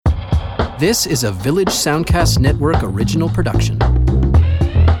This is a Village Soundcast Network original production.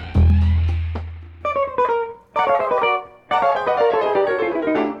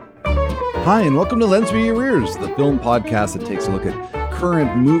 Hi, and welcome to Lends Me Your Ears, the film podcast that takes a look at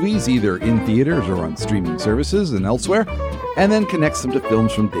current movies, either in theaters or on streaming services and elsewhere, and then connects them to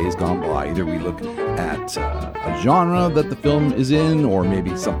films from days gone by. Either we look at a genre that the film is in, or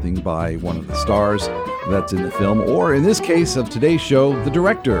maybe something by one of the stars that's in the film, or in this case of today's show, the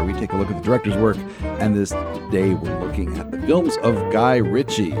director. We take a look at the director's work, and this day we're looking at the films of Guy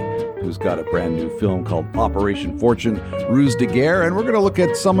Ritchie, who's got a brand new film called Operation Fortune, Ruse de Guerre, and we're going to look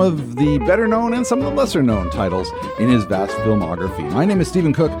at some of the better known and some of the lesser known titles in his vast filmography. My name is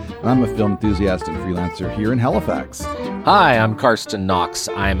Stephen Cook, and I'm a film enthusiast and freelancer here in Halifax. Hi, I'm Karsten Knox.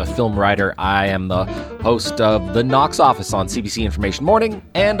 I am a film writer. I am the host of The Knox Office on CBC Information Morning,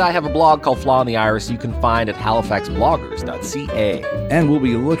 and I have a blog called Flaw in the Iris you can find at halifaxbloggers.ca. And we'll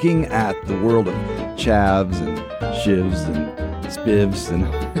be looking at the world of chavs and shivs and spivs and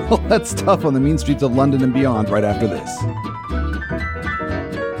all that stuff on the mean streets of London and beyond right after this.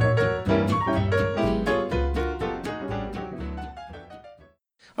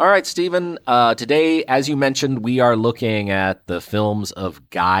 All right, Stephen. Today, as you mentioned, we are looking at the films of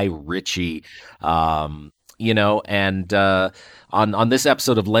Guy Ritchie. On this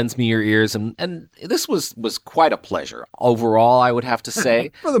episode of Lends Me Your Ears, and this was quite a pleasure overall, I would have to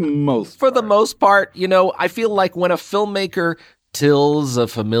say. For the most part, I feel like when a filmmaker tills a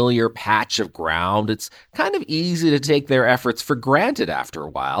familiar patch of ground, it's kind of easy to take their efforts for granted after a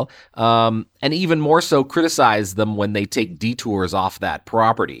while, and even more so criticize them when they take detours off that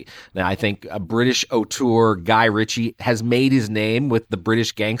property. Now, I think a British auteur, Guy Ritchie, has made his name with the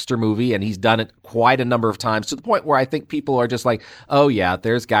British gangster movie, and he's done it quite a number of times, to the point where I think people are just like, oh yeah,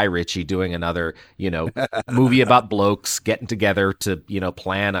 there's Guy Ritchie doing another, movie about blokes getting together to,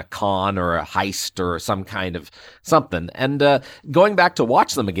 plan a con or a heist or some kind of something. And going back to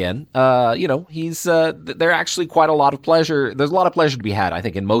watch them again, they're actually quite a lot of pleasure. There's a lot of pleasure to be had, I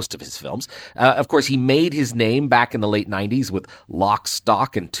think, in most of his films. Of course, he made his name back in the late 90s with Lock,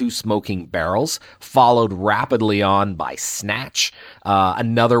 Stock, and Two Smoking Barrels, followed rapidly on by Snatch.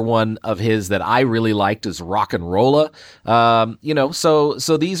 Another one of his that I really liked is Rock and Rolla.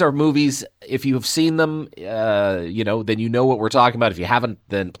 So these are movies, if you have seen them, then you know what we're talking about. If you haven't,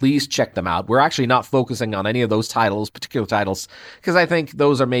 then please check them out. We're actually not focusing on any of those particular titles, because I think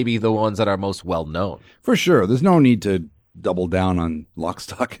those are maybe the ones that are most well known. For sure. There's no need to double down on Lock,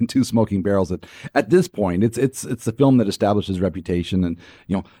 Stock, and Two Smoking Barrels at this point. It's the film that established his reputation and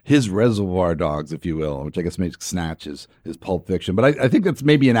his Reservoir Dogs, if you will, which I guess makes Snatch his Pulp Fiction. But I think that's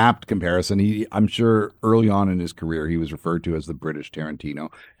maybe an apt comparison. I'm sure early on in his career he was referred to as the British Tarantino.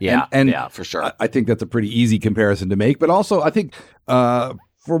 Yeah, yeah, for sure. I think that's a pretty easy comparison to make. But also I think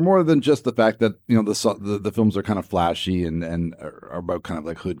for more than just the fact that the films are kind of flashy and are about kind of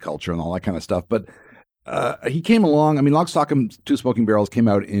like hood culture and all that kind of stuff, but he came along. I mean, Lock, Stock, and Two Smoking Barrels came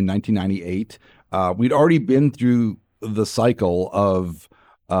out in 1998. We'd already been through the cycle of,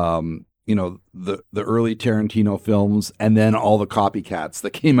 the early Tarantino films, and then all the copycats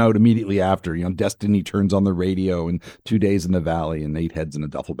that came out immediately after. Destiny Turns on the Radio, and 2 Days in the Valley, and Eight Heads in a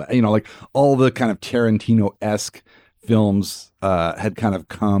Duffel Bag. Like all the kind of Tarantino-esque films had kind of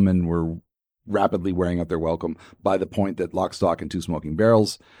come and were rapidly wearing out their welcome by the point that Lock, Stock, and Two Smoking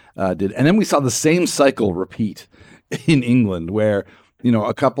Barrels did. And then we saw the same cycle repeat in England, where,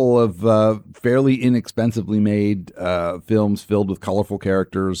 a couple of fairly inexpensively made films filled with colorful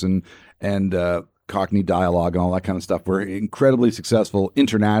characters and Cockney dialogue and all that kind of stuff were incredibly successful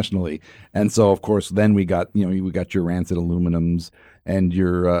internationally. And so, of course, then we got your Rancid Aluminums and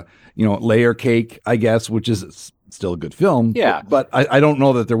your, Layer Cake, I guess, which is still a good film. Yeah. But I don't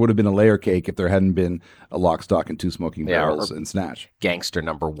know that there would have been a Layer Cake if there hadn't been a Lock, Stock, and Two Smoking Barrels and Snatch. Gangster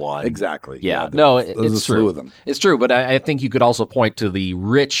number one. Exactly. Yeah. It's true. Of them. It's true, but I think you could also point to the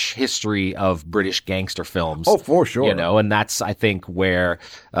rich history of British gangster films. Oh, for sure. And that's, I think, where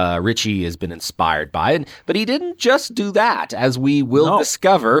Ritchie has been inspired by. But he didn't just do that, as we will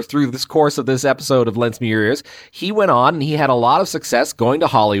discover through this course of this episode of Lends Me Your Ears. He went on and he had a lot of success going to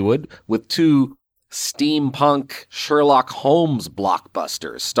Hollywood with two steampunk Sherlock Holmes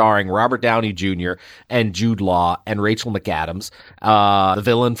blockbusters starring Robert Downey Jr. and Jude Law and Rachel McAdams. The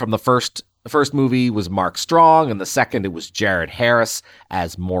villain from the first movie was Mark Strong, and the second it was Jared Harris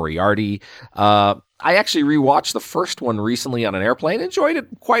as Moriarty. I actually rewatched the first one recently on an airplane. Enjoyed it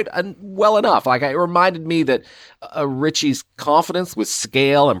quite well enough. Like, it reminded me that Ritchie's confidence with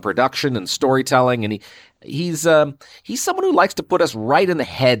scale and production and storytelling, and He's someone who likes to put us right in the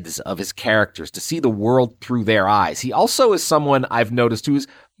heads of his characters to see the world through their eyes. He also is someone I've noticed who's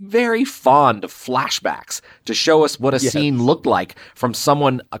very fond of flashbacks to show us what a scene looked like from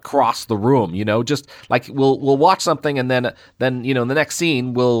someone across the room. Just like we'll watch something and then in the next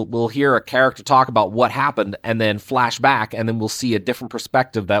scene we'll hear a character talk about what happened and then flash back and then we'll see a different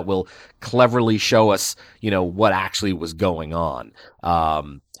perspective that will cleverly show us what actually was going on.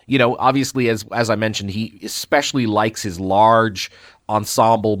 Obviously, as I mentioned, he especially likes his large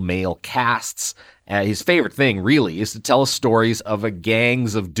ensemble male casts. His favorite thing, really, is to tell us stories of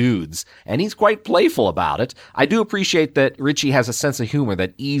gangs of dudes, and he's quite playful about it. I do appreciate that Ritchie has a sense of humor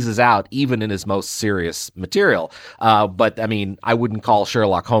that eases out even in his most serious material. But, I mean, I wouldn't call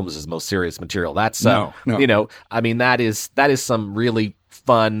Sherlock Holmes his most serious material. That's, no. That is some really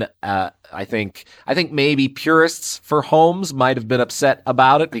fun. I think maybe purists for Holmes might have been upset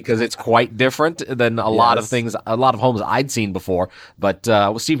about it because it's quite different than a lot of Holmes I'd seen before. But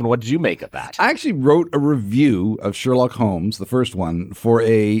Stephen, what did you make of that? I actually wrote a review of Sherlock Holmes, the first one, for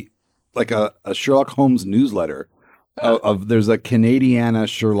a Sherlock Holmes newsletter. There's a Canadiana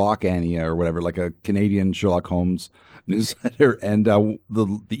Sherlockania or whatever, like a Canadian Sherlock Holmes newsletter, and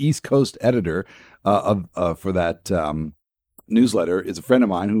the East Coast editor for that newsletter is a friend of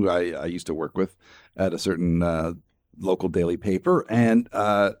mine who I used to work with at a certain local daily paper, and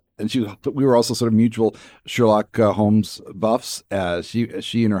we were also sort of mutual Sherlock Holmes buffs.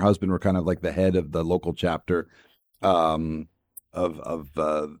 She and her husband were kind of like the head of the local chapter of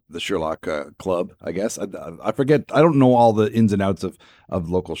the Sherlock Club, I guess. I forget. I don't know all the ins and outs of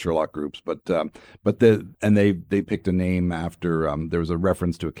local Sherlock groups, but they picked a name after there was a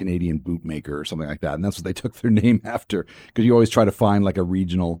reference to a Canadian bootmaker or something like that, and that's what they took their name after, because you always try to find like a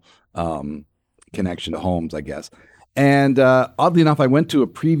regional connection to Holmes, I guess. And oddly enough, I went to a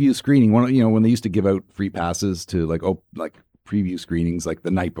preview screening. When they used to give out free passes to like preview screenings, like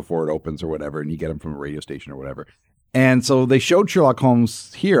the night before it opens or whatever, and you get them from a radio station or whatever. And so they showed Sherlock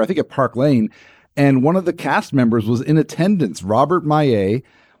Holmes here, I think at Park Lane, and one of the cast members was in attendance, Robert Maillet,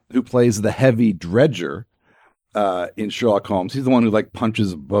 who plays the heavy dredger in Sherlock Holmes. He's the one who like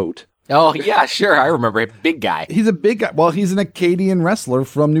punches a boat. Oh, yeah, sure. I remember it. Big guy. He's a big guy. Well, he's an Acadian wrestler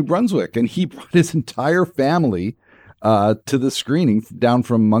from New Brunswick, and he brought his entire family to the screening down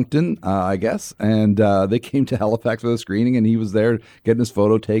from Moncton, I guess. And they came to Halifax for the screening, and he was there getting his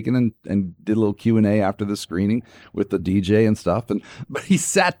photo taken and did a little Q&A after the screening with the DJ and stuff. But he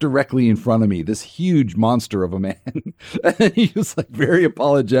sat directly in front of me, this huge monster of a man. And he was like very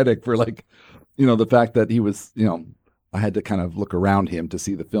apologetic for the fact that he was, I had to kind of look around him to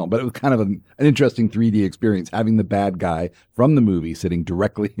see the film, but it was kind of an interesting 3D experience having the bad guy from the movie sitting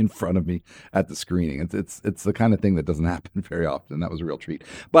directly in front of me at the screening. It's the kind of thing that doesn't happen very often. That was a real treat.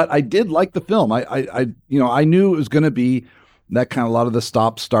 But I did like the film. I knew it was going to be that kind of a lot of the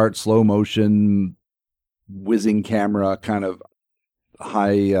stop, start, slow motion, whizzing camera kind of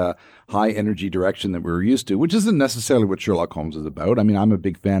high energy direction that we were used to, which isn't necessarily what Sherlock Holmes is about. I mean, I'm a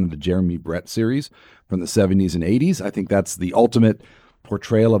big fan of the Jeremy Brett series from the 70s and 80s. I think that's the ultimate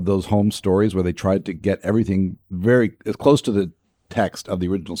portrayal of those Holmes stories, where they tried to get everything very as close to the text of the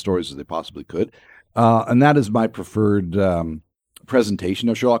original stories as they possibly could. And that is my preferred presentation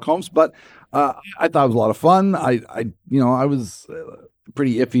of Sherlock Holmes. But I thought it was a lot of fun. I was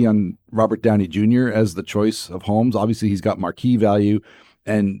pretty iffy on Robert Downey Jr. as the choice of Holmes. Obviously, he's got marquee value,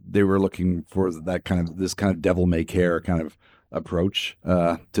 and they were looking for this kind of devil-may-care kind of approach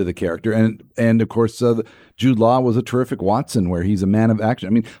to the character. And of course, Jude Law was a terrific Watson, where he's a man of action.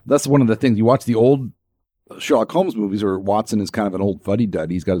 I mean, that's one of the things. You watch the old Sherlock Holmes movies where Watson is kind of an old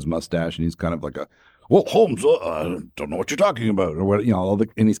fuddy-duddy. He's got his mustache, and he's kind of like Holmes, I don't know what you're talking about, or what,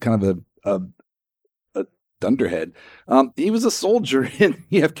 and he's kind of a dunderhead. He was a soldier in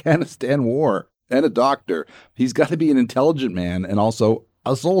the Afghanistan war and a doctor. He's got to be an intelligent man and also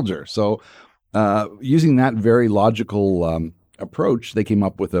a soldier. So using that very logical approach, they came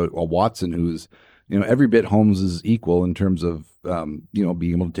up with a Watson who's, every bit Holmes' equal in terms of,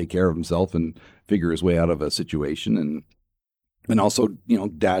 being able to take care of himself and figure his way out of a situation. And also,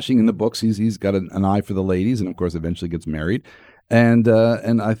 dashing in the books. He's got an eye for the ladies, and of course eventually gets married. And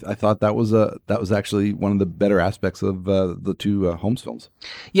I thought that was actually one of the better aspects of the two Holmes films.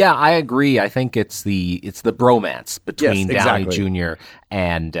 Yeah, I agree. I think it's the bromance between Downey Jr.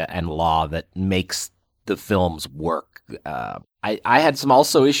 and Law that makes the films work. I had some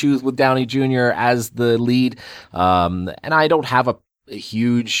also issues with Downey Jr. as the lead, and I don't have a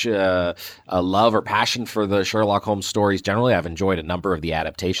huge love or passion for the Sherlock Holmes stories generally. I've enjoyed a number of the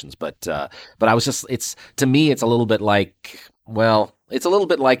adaptations, but I was just to me it's a little bit like, well, It's a little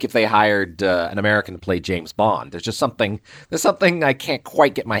bit like if they hired an American to play James Bond. There's something I can't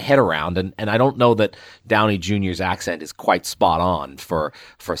quite get my head around, and I don't know that Downey Jr.'s accent is quite spot on for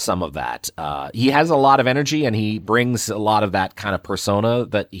some of that. He has a lot of energy, and he brings a lot of that kind of persona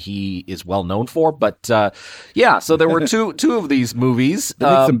that he is well known for. But yeah, so there were two of these movies. They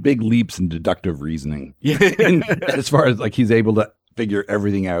make some big leaps in deductive reasoning. As far as like he's able to figure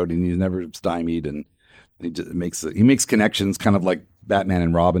everything out, and he's never stymied, and he just makes connections, kind of like Batman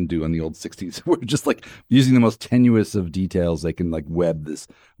and Robin do in the old 60s. We're just like using the most tenuous of details. They can like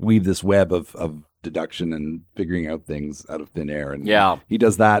weave this web of deduction and figuring out things out of thin air. And yeah, he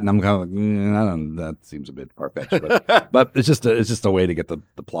does that, and I'm kind of like, I don't know, that seems a bit far-fetched, but it's just a way to get the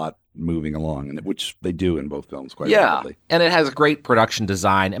plot moving along, and which they do in both films quite rapidly. And it has a great production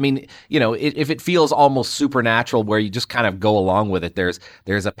design. I mean, if it feels almost supernatural, where you just kind of go along with it,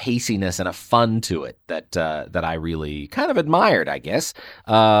 there's a paciness and a fun to it that I really kind of admired, I guess.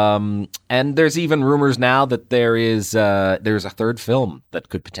 And there's even rumors now that there's a third film that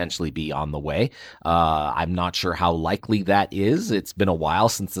could potentially be on the way. I'm not sure how likely that is. It's been a while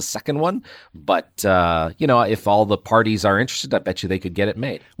since the second one, but if all the parties are interested, I bet you they could get it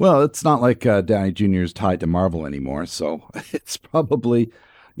made. Well, it's not like Downey Jr. is tied to Marvel anymore, so it's probably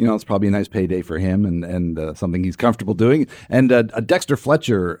a nice payday for him and something he's comfortable doing. And Dexter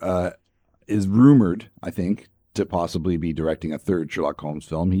Fletcher is rumored, I think, to possibly be directing a third Sherlock Holmes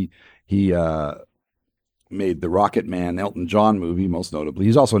film. He made the Rocket Man Elton John movie, most notably.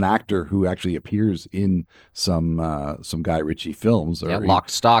 He's also an actor who actually appears in some Guy Ritchie films. Locked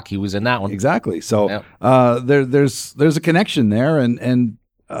Stock, he was in that one. Exactly. So there's a connection there, and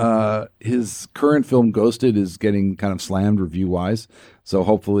his current film Ghosted is getting kind of slammed review-wise. So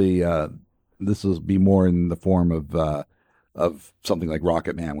hopefully this will be more in the form of something like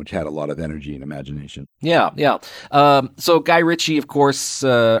Rocket Man, which had a lot of energy and imagination. Yeah. So Guy Ritchie, of course,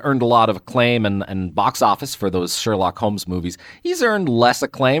 earned a lot of acclaim and box office for those Sherlock Holmes movies. He's earned less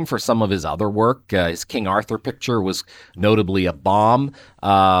acclaim for some of his other work. His King Arthur picture was notably a bomb.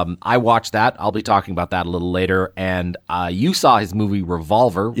 I watched that. I'll be talking about that a little later. And you saw his movie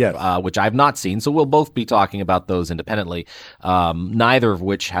Revolver, yes. Which I've not seen. So we'll both be talking about those independently, neither of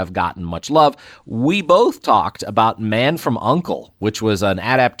which have gotten much love. We both talked about Man from U.N.C.L.E., which was an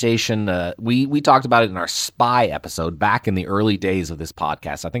adaptation. We talked about it in our Spy episode back in the early days of this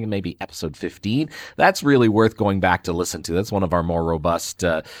podcast. I think it may be episode 15. That's really worth going back to listen to. That's one of our more robust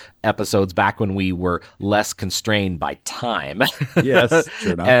episodes back when we were less constrained by time. Yes,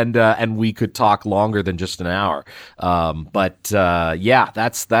 sure enough. And we could talk longer than just an hour. But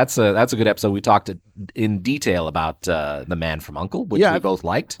that's a good episode. We talked in detail about the Man from U.N.C.L.E., which we both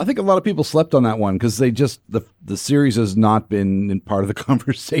liked. I think a lot of people slept on that one because the series has not been in part of the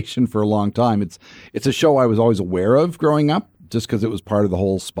conversation for a long time. It's a show I was always aware of growing up, just because it was part of the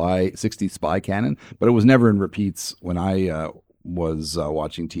whole 60s spy canon, but it was never in repeats when I was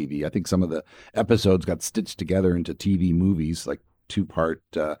watching TV. I think some of the episodes got stitched together into TV movies, like 2-part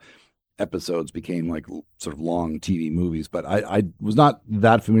episodes became like sort of long TV movies, but I was not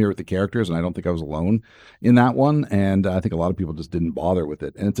that familiar with the characters, and I don't think I was alone in that one, and I think a lot of people just didn't bother with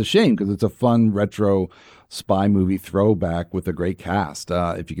it, and it's a shame because it's a fun retro spy movie throwback with a great cast.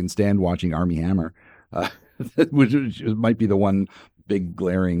 If you can stand watching Armie Hammer, which might be the one big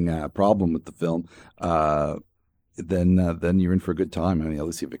glaring problem with the film, then you're in for a good time. I mean,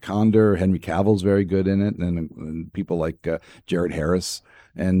 Alicia Vikander, Henry Cavill's very good in it, and people like Jared Harris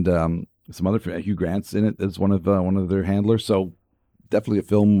and some other Hugh Grant's in it as one of their handlers. So definitely a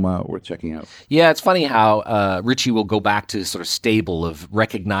film worth checking out. Yeah, it's funny how Ritchie will go back to sort of stable of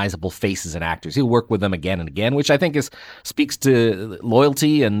recognizable faces and actors. He'll work with them again and again, which I think speaks to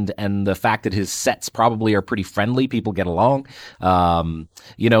loyalty and the fact that his sets probably are pretty friendly. People get along.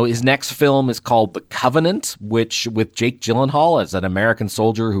 His next film is called The Covenant, which with Jake Gyllenhaal as an American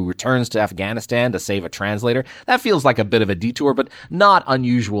soldier who returns to Afghanistan to save a translator. That feels like a bit of a detour, but not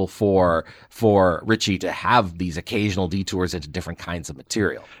unusual for Ritchie to have these occasional detours into different kinds of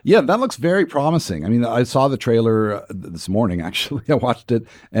material. Yeah, that looks very promising. I mean, I saw the trailer this morning, actually. I watched it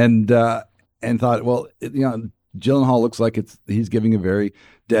and thought, well, Gyllenhaal looks like he's giving a very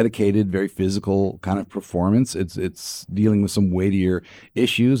dedicated, very physical kind of performance. It's dealing with some weightier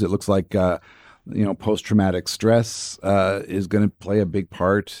issues. It looks like post-traumatic stress is going to play a big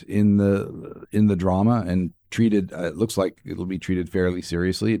part in the drama, and treated. It looks like it'll be treated fairly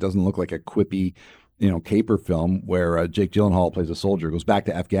seriously. It doesn't look like a quippy, caper film where Jake Gyllenhaal plays a soldier, goes back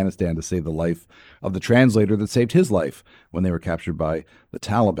to Afghanistan to save the life of the translator that saved his life when they were captured by the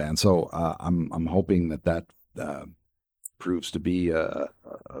Taliban. So I'm hoping that proves to be a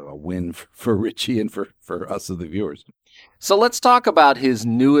win for Ritchie and for us as the viewers. So let's talk about his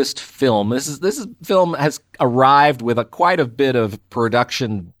newest film. This film has arrived with quite a bit of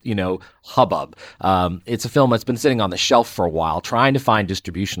production, hubbub. It's a film that's been sitting on the shelf for a while, trying to find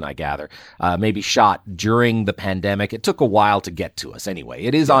distribution, I gather. Maybe shot during the pandemic. It took a while to get to us anyway.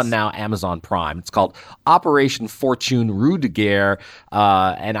 It is on now Amazon Prime. It's called Operation Fortune Rue de Guerre,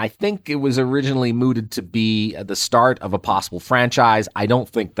 and I think it was originally mooted to be the start of a possible franchise. I don't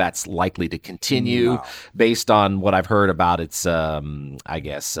think that's likely to continue based on what I've heard about its, its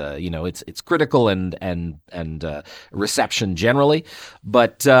critical and reception generally.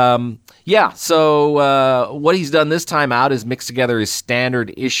 But so what he's done this time out is mix together his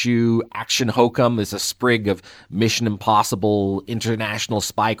standard issue action hokum. There's a sprig of Mission Impossible, international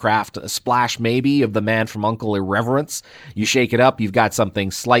spycraft, a splash maybe of The Man from U.N.C.L.E. irreverence. You shake it up, you've got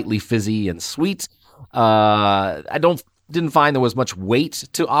something slightly fizzy and sweet. Didn't find there was much weight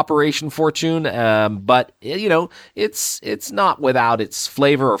to Operation Fortune, but it's not without its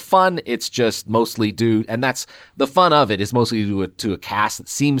flavor or fun. It's just mostly due, and that's the fun of it is mostly due to a cast that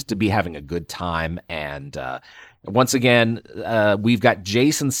seems to be having a good time. And once again, we've got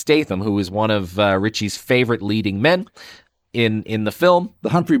Jason Statham, who is one of Ritchie's favorite leading men in the film.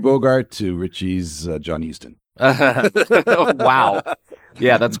 The Humphrey Bogart to Ritchie's John Huston. Wow.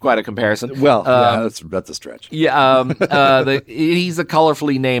 Yeah, that's quite a comparison. Well, that's a stretch. Yeah, he's a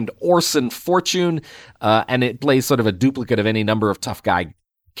colorfully named Orson Fortune, and it plays sort of a duplicate of any number of tough guy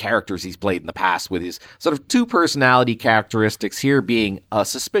characters he's played in the past, with his sort of two personality characteristics here being a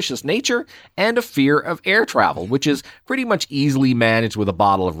suspicious nature and a fear of air travel, which is pretty much easily managed with a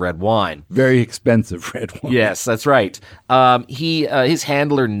bottle of red wine. Very expensive red wine. Yes, that's right. His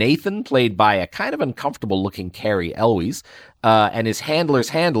handler Nathan, played by a kind of uncomfortable looking Cary Elwes, and his handler's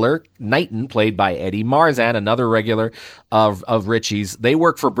handler, Knighton, played by Eddie Marzan, another regular of Ritchie's. They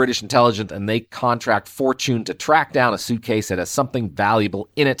work for British intelligence, and they contract Fortune to track down a suitcase that has something valuable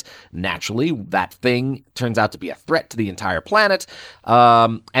in it. Naturally, that thing turns out to be a threat to the entire planet,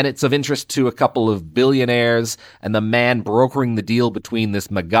 and it's of interest to a couple of billionaires, and the man brokering the deal between this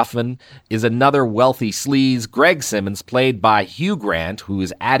MacGuffin is another wealthy sleaze, Greg Simmons, played by Hugh Grant, who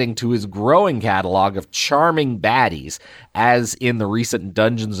is adding to his growing catalog of charming baddies, as in the recent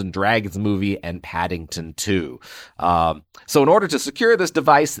Dungeons and Dragons movie and Paddington 2. So in order to secure this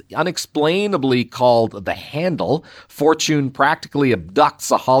device, unexplainably called the Handle, Fortune practically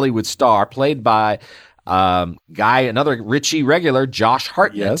abducts a Hollywood star played by another Ritchie regular, Josh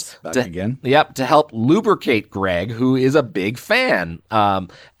Hartnett. Yes, back again. Yep, to help lubricate Greg, who is a big fan.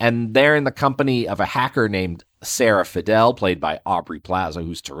 And they're in the company of a hacker named Sarah Fidel, played by Aubrey Plaza,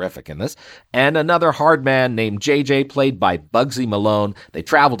 who's terrific in this, and another hard man named JJ, played by Bugsy Malone. They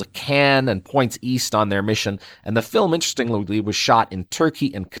travel to Cannes and points east on their mission, and the film, interestingly, was shot in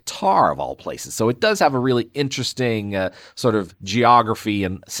Turkey and Qatar, of all places. So it does have a really interesting sort of geography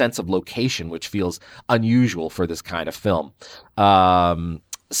and sense of location, which feels unusual for this kind of film.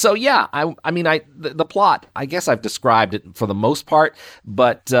 So yeah, the plot, I guess I've described it for the most part,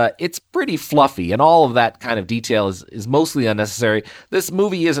 but it's pretty fluffy, and all of that kind of detail is mostly unnecessary. This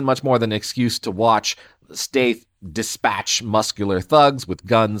movie isn't much more than an excuse to watch Stath dispatch muscular thugs with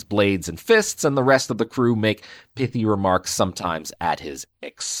guns, blades, and fists, and the rest of the crew make pithy remarks, sometimes at his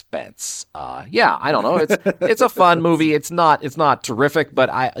expense. I don't know. It's a fun movie. It's not terrific, but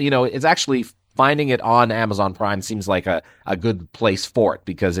it's actually. Finding it on Amazon Prime seems like a good place for it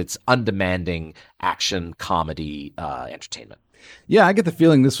because it's undemanding action, comedy, entertainment. Yeah, I get the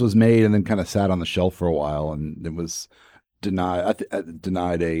feeling this was made and then kind of sat on the shelf for a while, and it was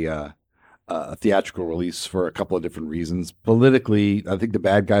denied a theatrical release for a couple of different reasons. Politically, I think the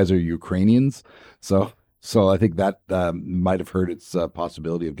bad guys are Ukrainians, so I think that might have hurt its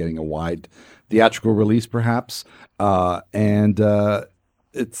possibility of getting a wide theatrical release, perhaps,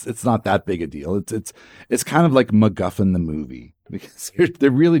 It's not that big a deal. It's kind of like MacGuffin the movie, because they're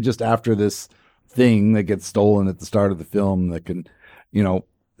really just after this thing that gets stolen at the start of the film that can,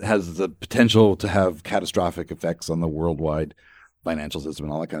 has the potential to have catastrophic effects on the worldwide financial system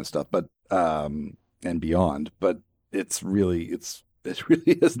and all that kind of stuff, but and beyond. But it really is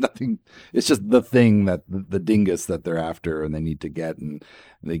nothing. It's just the thing that the dingus that they're after, and they need to get, and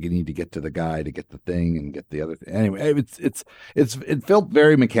they need to get to the guy to get the thing and get the other thing. Anyway, it felt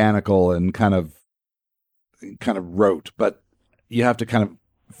very mechanical and kind of rote, but you have to kind of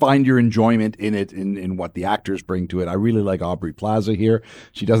find your enjoyment in it, in what the actors bring to it. I really like Aubrey Plaza here.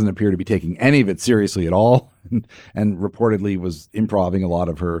 She doesn't appear to be taking any of it seriously at all, and reportedly was improving a lot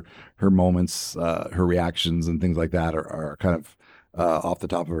of her moments, her reactions and things like that are kind of off the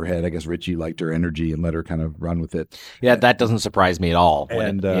top of her head. I guess Ritchie liked her energy and let her kind of run with it. Yeah, that doesn't surprise me at all.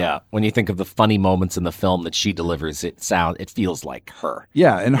 And when you think of the funny moments in the film that she delivers, it feels like her.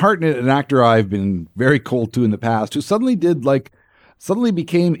 Yeah, and Hartnett, an actor I've been very cold to in the past, who suddenly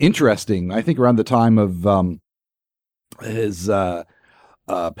became interesting. I think around the time of his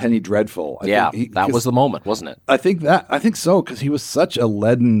Penny Dreadful. That was the moment, wasn't it? I think so, because he was such a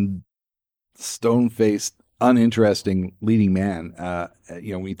leaden, stone-faced, uninteresting leading man.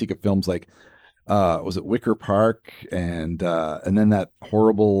 When you think of films like was it Wicker Park and then that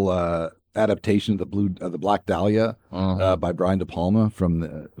horrible adaptation of the Black Dahlia by Brian De Palma from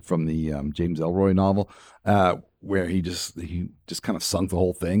the James Ellroy novel, where he just kind of sunk the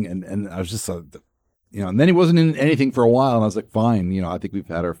whole thing, and I was just and then he wasn't in anything for a while, and I was like, fine, I think we've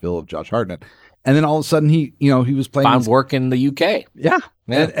had our fill of Josh Hartnett. And then all of a sudden he was playing found work in the UK. Yeah.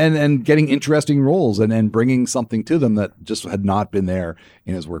 And getting interesting roles and bringing something to them that just had not been there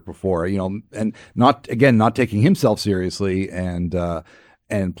in his work before, and not taking himself seriously and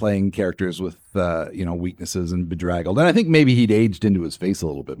playing characters with, weaknesses and bedraggled. And I think maybe he'd aged into his face a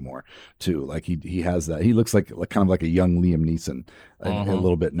little bit more too. Like he has that, he looks like kind of like a young Liam Neeson a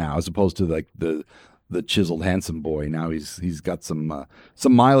little bit now, as opposed to like the chiseled handsome boy. Now he's got some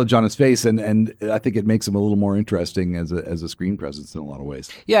mileage on his face, and I think it makes him a little more interesting as a screen presence in a lot of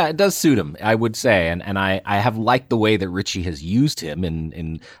ways. Yeah, it does suit him, I would say, and I have liked the way that Ritchie has used him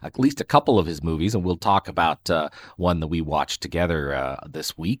in at least a couple of his movies, and we'll talk about one that we watched together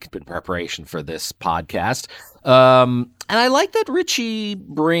this week in preparation for this podcast. And I like that Ritchie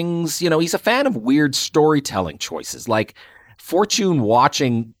brings, he's a fan of weird storytelling choices, like Fortune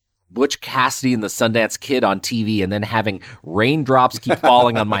watching Butch Cassidy and the Sundance Kid on TV and then having Raindrops Keep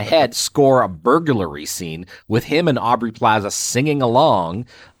Falling on My Head score a burglary scene with him and Aubrey Plaza singing along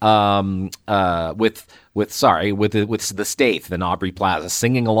with the Staith and Aubrey Plaza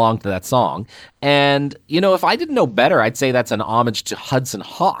singing along to that song. And, if I didn't know better, I'd say that's an homage to Hudson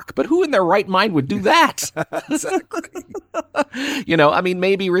Hawk. But who in their right mind would do that? Exactly.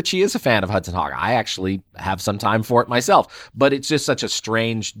 Maybe Ritchie is a fan of Hudson Hawk. I actually have some time for it myself. But it's just such a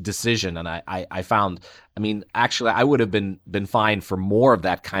strange decision. And I found, I would have been fine for more of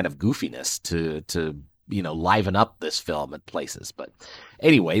that kind of goofiness to liven up this film at places. But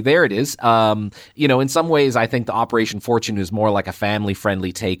anyway, there it is. In some ways, I think the Operation Fortune is more like a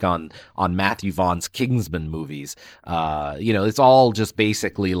family-friendly take on Matthew Vaughn's Kingsman movies. It's all just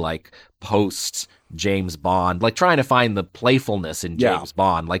basically like post James Bond, like trying to find the playfulness in James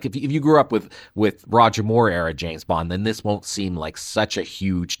Bond. Like if you grew up with Roger Moore era James Bond, then this won't seem like such a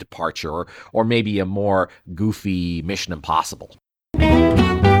huge departure, or maybe a more goofy Mission Impossible.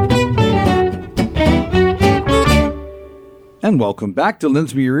 And welcome back to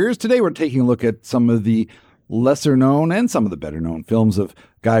Lends Me Your Ears. Today we're taking a look at some of the lesser known and some of the better known films of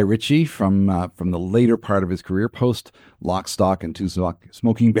Guy Ritchie from the later part of his career, post Lock, Stock, and Two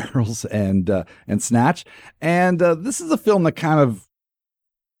Smoking Barrels and Snatch. And this is a film that kind of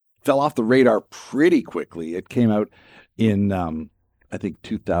fell off the radar pretty quickly. It came out in I think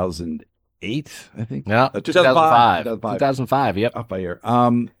 2008. I think 2005. 2005. Yep, up by year.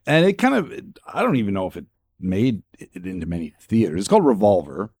 And it kind of, I don't even know if it made it into many theaters. It's called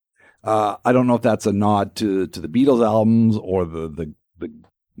Revolver. I don't know if that's a nod to the Beatles albums or the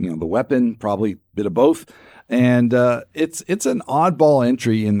Weapon, probably a bit of both. And it's an oddball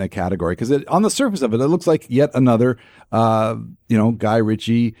entry in the category because on the surface of it, it looks like yet another Guy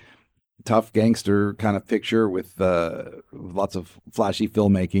Ritchie tough gangster kind of picture with lots of flashy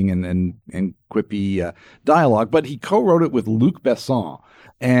filmmaking and quippy dialogue. But he co-wrote it with Luc Besson,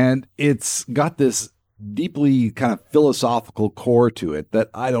 and it's got this deeply kind of philosophical core to it that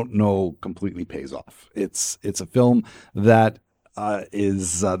I don't know completely pays off. It's a film that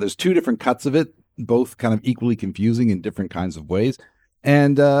there's two different cuts of it, both kind of equally confusing in different kinds of ways,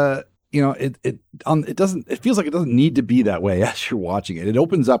 and it feels like it doesn't need to be that way as you're watching it. It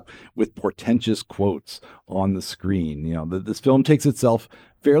opens up with portentous quotes on the screen. This film takes itself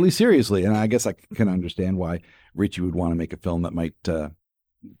fairly seriously, and I guess I can understand why Ritchie would want to make a film that might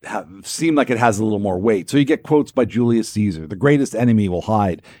seem like it has a little more weight. So you get quotes by Julius Caesar: "The greatest enemy will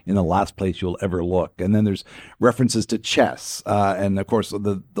hide in the last place you'll ever look." And then there's references to chess. And of course,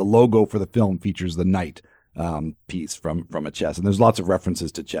 the logo for the film features the knight piece from a chess. And there's lots of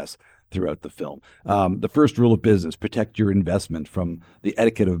references to chess throughout the film. The first rule of business: protect your investment, from The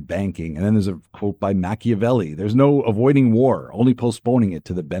Etiquette of Banking. And then there's a quote by Machiavelli: "There's no avoiding war, only postponing it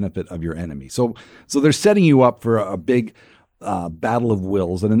to the benefit of your enemy." So they're setting you up for a big battle of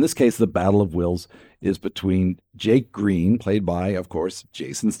wills. And in this case, the battle of wills is between Jake Green, played by, of course,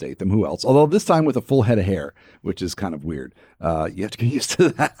 Jason Statham. Who else? Although this time with a full head of hair, which is kind of weird. You have to get used to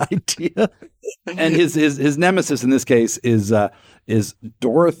that idea. And his nemesis in this case is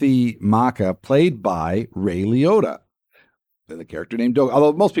Dorothy Maka, played by Ray Liotta, the character named Doug.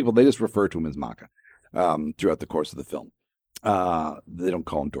 Although most people, they just refer to him as Maka throughout the course of the film. They don't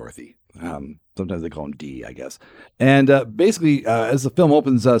call him Dorothy. Sometimes they call him D, I guess. And basically, as the film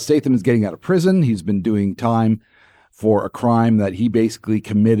opens, Statham is getting out of prison. He's been doing time for a crime that he basically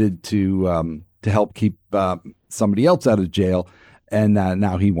committed to help keep somebody else out of jail. And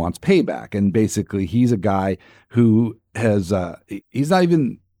now he wants payback. And basically, he's a guy who has he's not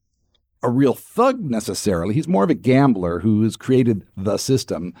even a real thug necessarily. He's more of a gambler who has created the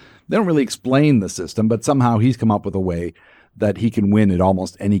system. They don't really explain the system, but somehow he's come up with a way that he can win at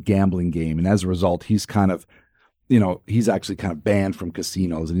almost any gambling game. And as a result, he's kind of, he's actually kind of banned from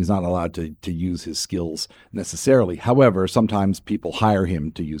casinos, and he's not allowed to use his skills necessarily. However, sometimes people hire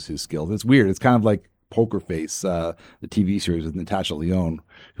him to use his skills. It's weird. It's kind of like Poker Face, the TV series with Natasha Lyonne,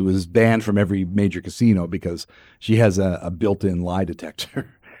 who is banned from every major casino because she has a built-in lie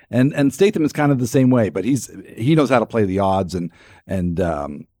detector. And Statham is kind of the same way, but he knows how to play the odds and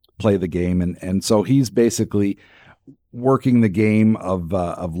play the game. And so he's basically working the game of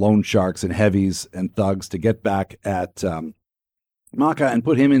loan sharks and heavies and thugs to get back at Maka and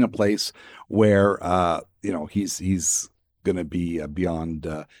put him in a place where he's going to be beyond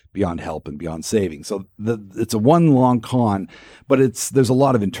help and beyond saving. So it's a one long con, but there's a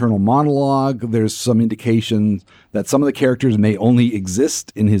lot of internal monologue. There's some indication that some of the characters may only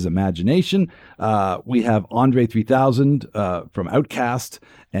exist in his imagination. We have Andre 3000 from Outcast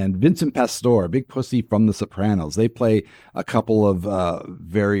and Vincent Pastore, Big Pussy from The Sopranos. They play a couple of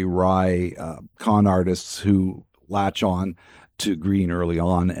very wry con artists who latch on to Green early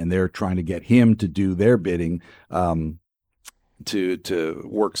on, and they're trying to get him to do their bidding, to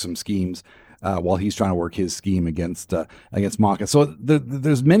work some schemes while he's trying to work his scheme against Maka. So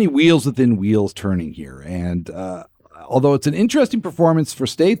there's many wheels within wheels turning here, and although it's an interesting performance for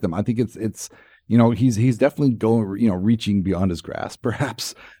Statham, I think it's he's definitely going reaching beyond his grasp,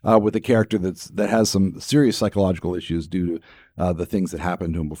 perhaps with a character that has some serious psychological issues due to the things that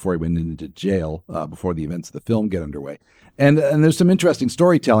happened to him before he went into jail, before the events of the film get underway. And there's some interesting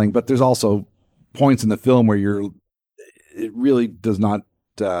storytelling, but there's also points in the film where it really does not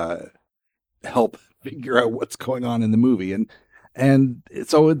help figure out what's going on in the movie. And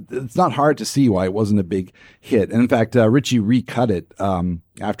so it's not hard to see why it wasn't a big hit. And in fact, Ritchie recut it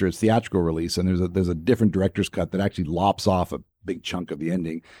after its theatrical release, and there's a different director's cut that actually lops off a big chunk of the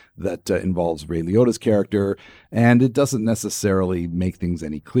ending that involves Ray Liotta's character, and it doesn't necessarily make things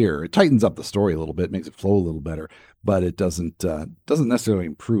any clearer. It tightens up the story a little bit, makes it flow a little better, but it doesn't necessarily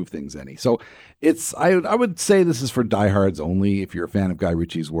improve things any. So I would say this is for diehards only. If you're a fan of Guy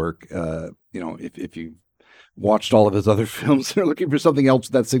Ritchie's work, if you watched all of his other films, they're looking for something else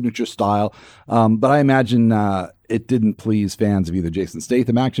with that signature style. But I imagine it didn't please fans of either Jason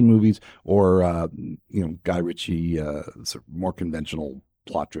Statham action movies or Guy Ritchie sort of more conventional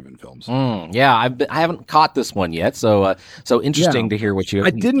plot-driven films. I haven't caught this one yet, so interesting to hear what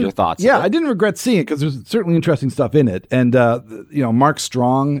your thoughts. Yeah, I didn't regret seeing it because there's certainly interesting stuff in it, and Mark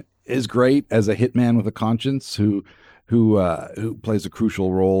Strong is great as a hitman with a conscience who plays a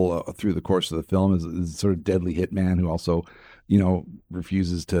crucial role through the course of the film is a sort of deadly hitman who also,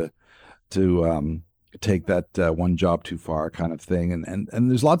 refuses to take that one job too far kind of thing. And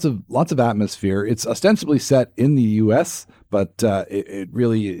there's lots of atmosphere. It's ostensibly set in the U.S., but it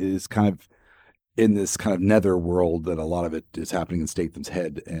really is kind of in this kind of nether world that a lot of it is happening in Statham's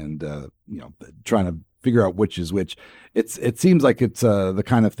head, and trying to figure out which is which. It seems like it's the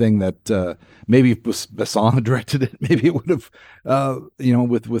kind of thing that maybe if Besson had directed it, maybe it would have,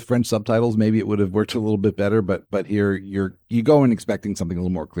 with French subtitles, maybe it would have worked a little bit better. But here you go in expecting something a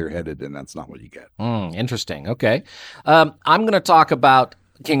little more clear-headed, and that's not what you get. Interesting. Okay, I'm going to talk about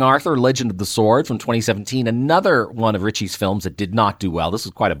King Arthur, Legend of the Sword from 2017, another one of Ritchie's films that did not do well. This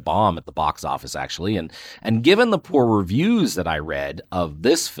was quite a bomb at the box office, actually. And given the poor reviews that I read of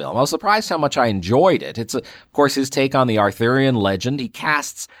this film, I was surprised how much I enjoyed it. It's, of course, his take on the Arthurian legend. He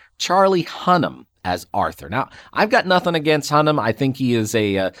casts Charlie Hunnam as Arthur. Now, I've got nothing against Hunnam. I think he is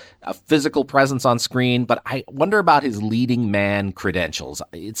a physical presence on screen, but I wonder about his leading man credentials.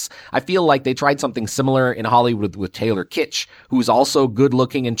 I feel like they tried something similar in Hollywood with Taylor Kitsch, who's also good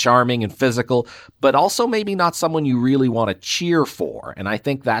looking and charming and physical, but also maybe not someone you really want to cheer for. And I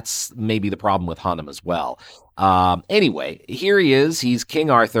think that's maybe the problem with Hunnam as well. Anyway, here he is. He's King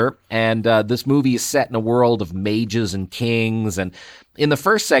Arthur, and this movie is set in a world of mages and kings. And in the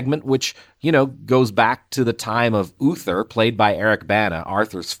first segment, which, goes back to the time of Uther, played by Eric Bana,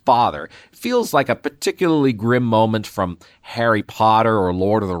 Arthur's father, feels like a particularly grim moment from Harry Potter or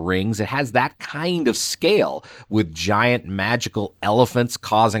Lord of the Rings. It has that kind of scale, with giant magical elephants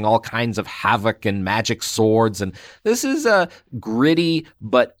causing all kinds of havoc and magic swords. And this is a gritty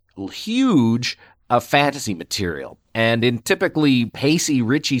but huge fantasy material. And in typically pacey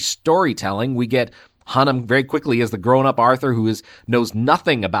Ritchie storytelling, we get Hunnam very quickly as the grown-up Arthur who knows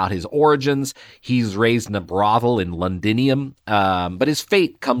nothing about his origins. He's raised in a brothel in Londinium, but his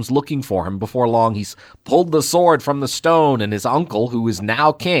fate comes looking for him. Before long, he's pulled the sword from the stone, and his uncle, who is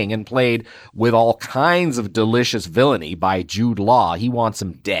now king and played with all kinds of delicious villainy by Jude Law, he wants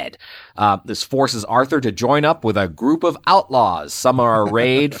him dead. This forces Arthur to join up with a group of outlaws. Some are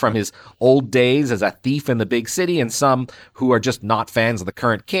arrayed from his old days as a thief in the big city, and some who are just not fans of the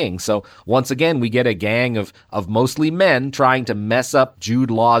current king. So once again, we get a gang of mostly men trying to mess up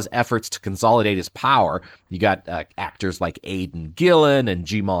Jude Law's efforts to consolidate his power. You got actors like Aidan Gillen and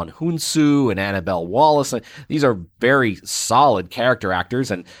Jimon Hunsu and Annabelle Wallace. These are very solid character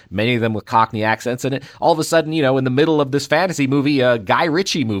actors, and many of them with Cockney accents. And all of a sudden, in the middle of this fantasy movie, a Guy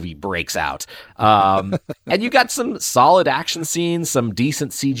Ritchie movie breaks out. And you got some solid action scenes, some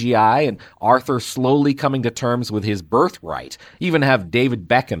decent CGI, and Arthur slowly coming to terms with his birthright. You even have David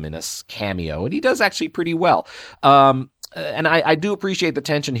Beckham in a cameo, and he does actually pretty well. And I do appreciate the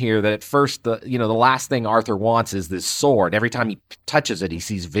tension here that at first, the last thing Arthur wants is this sword. Every time he touches it, he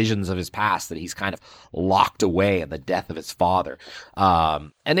sees visions of his past that he's kind of locked away in the death of his father.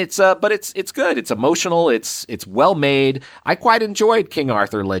 And it's good. It's emotional. It's well made. I quite enjoyed King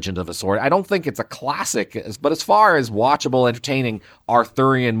Arthur: Legend of the Sword. I don't think it's a classic, but as far as watchable, entertaining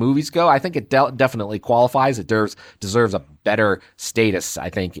Arthurian movies go, I think it definitely qualifies. It deserves a better status, I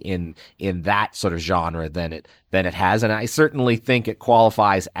think, in that sort of genre than it has. And I certainly think it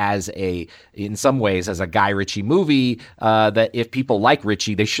qualifies in some ways, as a Guy Ritchie movie, that if people like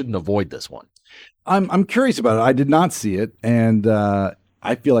Ritchie, they shouldn't avoid this one. I'm curious about it. I did not see it, and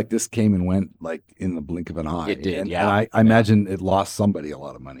I feel like this came and went like in the blink of an eye. It did, and I imagine it lost somebody a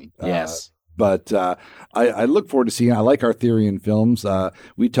lot of money. Yes. But I look forward to seeing it. I like Arthurian films.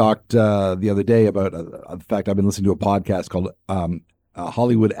 We talked the other day about the fact I've been listening to a podcast called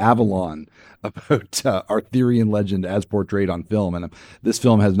Hollywood Avalon about Arthurian legend as portrayed on film. And this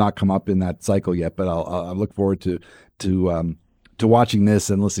film has not come up in that cycle yet, but I'll look forward to watching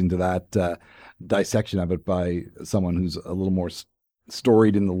this and listening to that dissection of it by someone who's a little more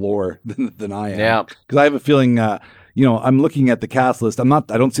storied in the lore than I am. Yeah. Because I have a feeling, I'm looking at the cast list. I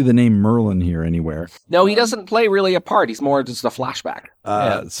don't see the name Merlin here anywhere. No, he doesn't play really a part. He's more just a flashback.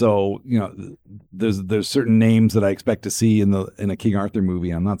 So, there's certain names that I expect to see in a King Arthur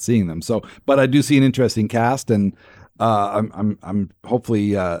movie. I'm not seeing them. So, but I do see an interesting cast, and I'm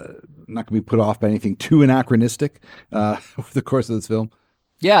hopefully not going to be put off by anything too anachronistic over the course of this film.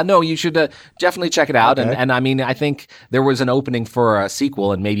 Yeah, no, you should definitely check it out. Okay. And I mean, I think there was an opening for a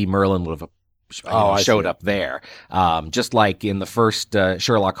sequel, and maybe Merlin would have showed up there. Just like in the first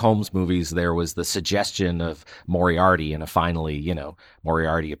Sherlock Holmes movies, there was the suggestion of Moriarty, and finally,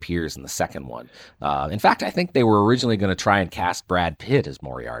 Moriarty appears in the second one. In fact, I think they were originally going to try and cast Brad Pitt as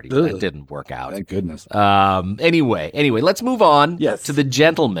Moriarty, but that didn't work out. Thank goodness. Anyway, let's move on Yes. to The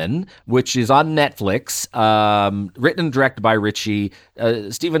Gentleman, which is on Netflix, written and directed by Ritchie.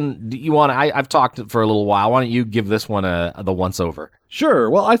 Stephen, I've talked for a little while. Why don't you give this one the once-over? Sure.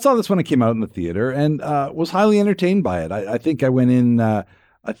 Well, I saw this when it came out in the theater and was highly entertained by it. I think I went in.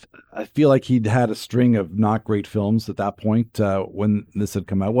 I feel like he'd had a string of not great films at that point when this had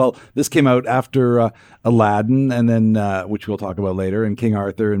come out. Well, this came out after Aladdin, and then which we'll talk about later, and King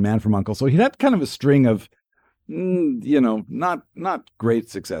Arthur and Man from U.N.C.L.E. So he'd had kind of a string of not great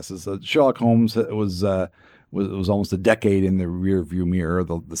successes. Sherlock Holmes was almost a decade in the rear view mirror,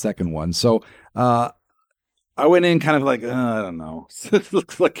 the second one. So. I went in kind of like, I don't know. It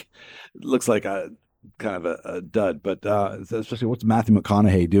looks like a kind of a dud, but especially what's Matthew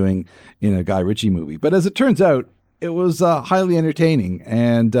McConaughey doing in a Guy Ritchie movie? But as it turns out, it was highly entertaining,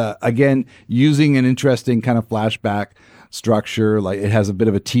 and again, using an interesting kind of flashback structure. Like, it has a bit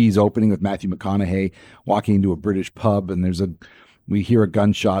of a tease opening with Matthew McConaughey walking into a British pub, and we hear a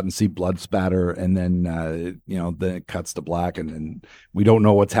gunshot and see blood spatter, and then then it cuts to black, and we don't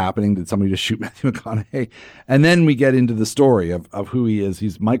know what's happening. Did somebody just shoot Matthew McConaughey? And then we get into the story of who he is.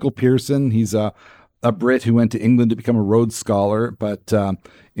 He's Michael Pearson. He's a Brit who went to England to become a Rhodes Scholar, but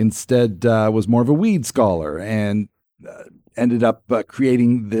instead was more of a weed scholar, and ended up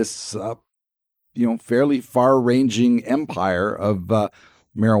creating this fairly far-ranging empire of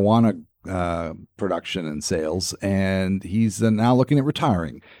marijuana production and sales, and he's now looking at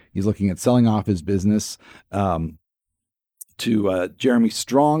retiring. He's looking at selling off his business to Jeremy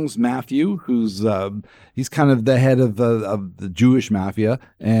Strong's Matthew, who's he's kind of the head of the Jewish mafia,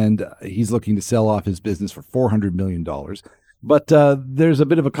 and he's looking to sell off his business for $400 million. But there's a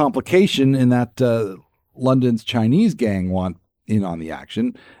bit of a complication in that London's Chinese gang want in on the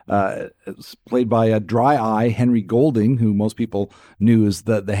action. It's played by a Dry Eye Henry Golding, who most people knew as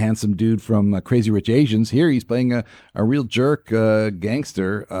the handsome dude from Crazy Rich Asians. Here he's playing a real jerk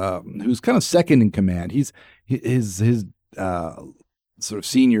gangster who's kind of second in command. His sort of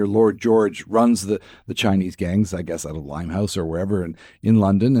senior Lord George runs the Chinese gangs, I guess out of Limehouse or wherever in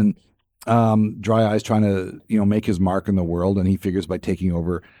London, and Dry Eye's trying to make his mark in the world, and he figures by taking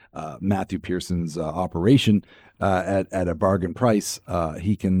over Matthew Pearson's operation at a bargain price,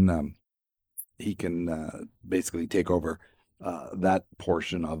 he can basically take over that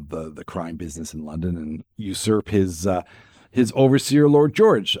portion of the crime business in London and usurp his overseer Lord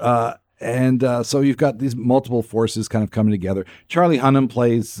George. And so you've got these multiple forces kind of coming together. Charlie Hunnam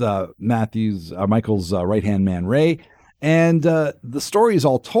plays Michael's right-hand man, Ray. And the story is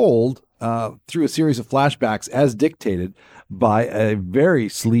all told through a series of flashbacks as dictated by a very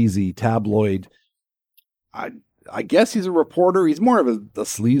sleazy tabloid. I guess he's a reporter. He's more of a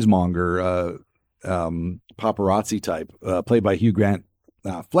sleazemonger, paparazzi type, played by Hugh Grant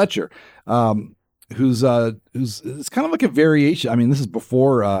Fletcher. Who's it's kind of like a variation. I mean, this is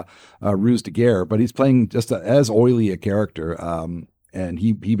before Ruse de Guerre, but he's playing just as oily a character, and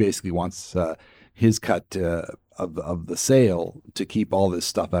he basically wants his cut of the sale to keep all this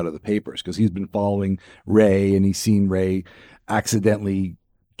stuff out of the papers because he's been following Ray, and he's seen Ray accidentally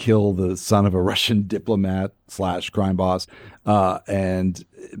kill the son of a Russian diplomat / crime boss, and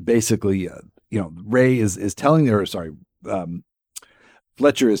basically, Ray is telling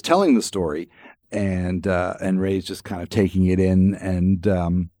Fletcher is telling the story. And Ray's just kind of taking it in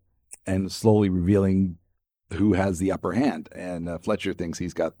and slowly revealing who has the upper hand. And Fletcher thinks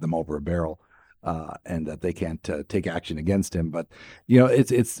he's got them over a barrel, and that they can't take action against him. But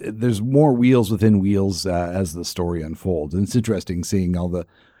it's there's more wheels within wheels as the story unfolds, and it's interesting seeing all the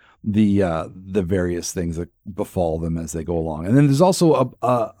various things that befall them as they go along. And then there's also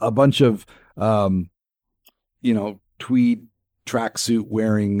a bunch of tweed tracksuit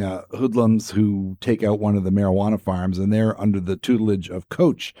wearing hoodlums who take out one of the marijuana farms, and they're under the tutelage of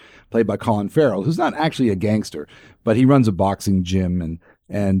Coach, played by Colin Farrell, who's not actually a gangster, but he runs a boxing gym,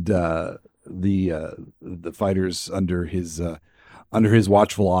 and the fighters under his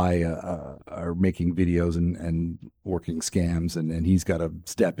watchful eye are making videos and working scams, and he's got to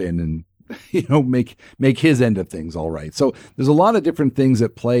step in and make his end of things all right. So there's a lot of different things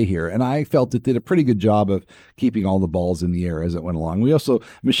at play here, and I felt it did a pretty good job of keeping all the balls in the air as it went along.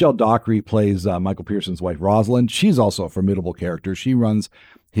 Michelle Dockery plays Michael Pearson's wife, Rosalind. She's also a formidable character. She runs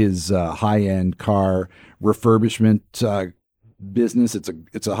his high-end car refurbishment business.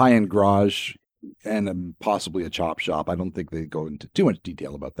 It's a high-end garage and possibly a chop shop. I don't think they go into too much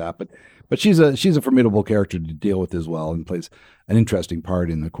detail about that, but she's a formidable character to deal with as well, and plays an interesting part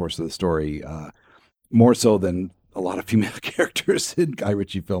in the course of the story, more so than a lot of female characters in Guy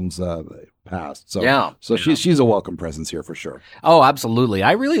Ritchie films past. So yeah. She's a welcome presence here for sure. Oh, absolutely.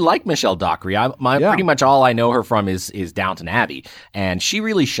 I really like Michelle Dockery. Pretty much all I know her from is Downton Abbey, and she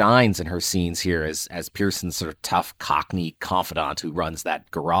really shines in her scenes here as Pearson's sort of tough Cockney confidant who runs that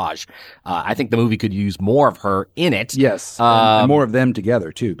garage. I think the movie could use more of her in it. Yes, and more of them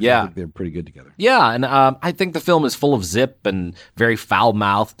together too. Yeah, I think they're pretty good together. Yeah, and I think the film is full of zip and very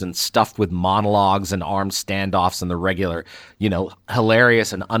foul-mouthed and stuffed with monologues and armed standoffs and the regular,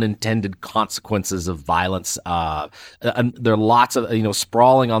 hilarious and unintended consequences of violence. And there are lots of,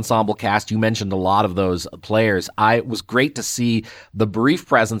 sprawling ensemble cast. You mentioned a lot of those players. It was great to see the brief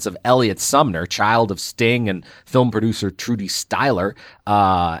presence of Elliot Sumner, child of Sting and film producer Trudy Styler,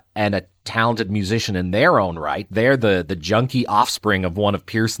 and a talented musician in their own right. They're the junkie offspring of one of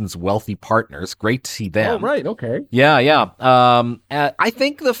Pearson's wealthy partners. Great to see them. Oh, right. Okay. Yeah. I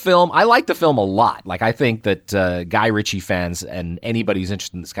think I like the film a lot. Like, I think that Guy Ritchie fans and anybody who's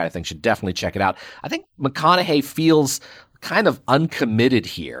interested in this kind of thing should definitely check it out. I think McConaughey feels kind of uncommitted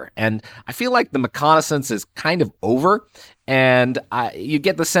here, and I feel like the reconnaissance is kind of over, and you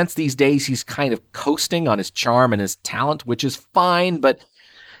get the sense these days he's kind of coasting on his charm and his talent, which is fine, but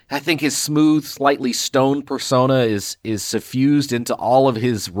I think his smooth, slightly stoned persona is suffused into all of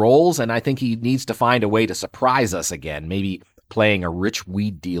his roles, and I think he needs to find a way to surprise us again. Maybe playing a rich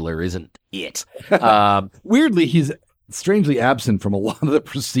weed dealer isn't it. Weirdly, he's strangely absent from a lot of the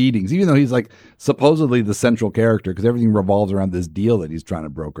proceedings, even though he's like supposedly the central character because everything revolves around this deal that he's trying to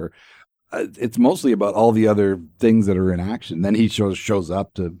broker. It's mostly about all the other things that are in action. Then he shows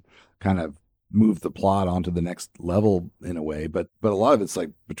up to kind of move the plot onto the next level in a way. But a lot of it's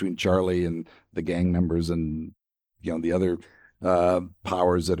like between Charlie and the gang members and, the other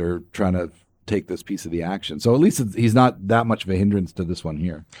powers that are trying to take this piece of the action. So at least he's not that much of a hindrance to this one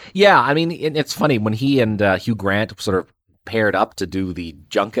here. Yeah, I mean, it's funny when he and Hugh Grant sort of paired up to do the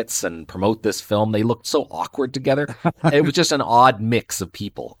junkets and promote this film. They looked so awkward together. It was just an odd mix of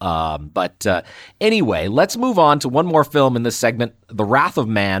people. But anyway, let's move on to one more film in this segment, The Wrath of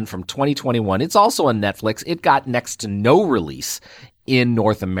Man from 2021. It's also on Netflix. It got next to no release in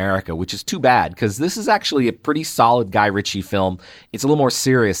North America, which is too bad because this is actually a pretty solid Guy Ritchie film. It's a little more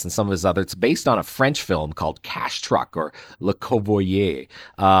serious than some of his other. It's based on a French film called Cash Truck or Le Courvoisier.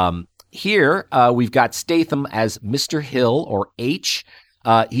 Here, we've got Statham as Mr. Hill, or H.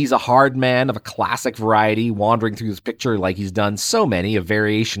 He's a hard man of a classic variety, wandering through this picture like he's done so many, a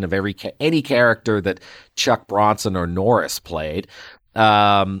variation of any character that Chuck Bronson or Norris played.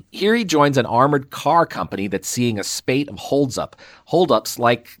 Here he joins an armored car company that's seeing a spate of holdups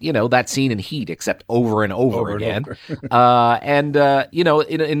like, that scene in Heat, except over and over again.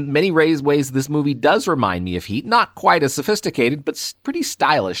 In many ways, this movie does remind me of Heat. Not quite as sophisticated, but pretty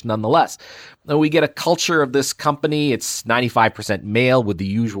stylish nonetheless. We get a culture of this company. It's 95% male with the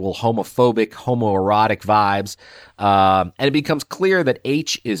usual homophobic, homoerotic vibes. And it becomes clear that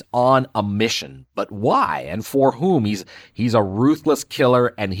H is on a mission. But why and for whom? He's a ruthless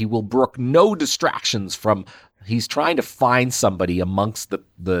killer, and he will brook no distractions from. He's trying to find somebody amongst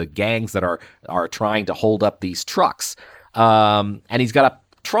the gangs that are trying to hold up these trucks. And he's got a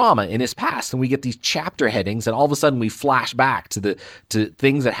trauma in his past, and we get these chapter headings, and all of a sudden we flash back to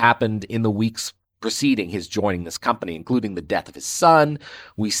things that happened in the weeks preceding his joining this company, including the death of his son.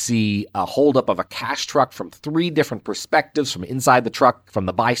 We see a holdup of a cash truck from 3 different perspectives, from inside the truck, from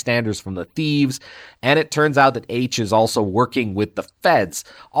the bystanders, from the thieves, and it turns out that H is also working with the feds.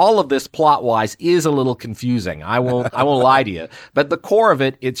 All of this plot-wise is a little confusing. I won't lie to you, but the core of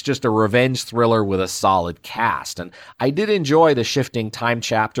it's just a revenge thriller with a solid cast. And I did enjoy the shifting time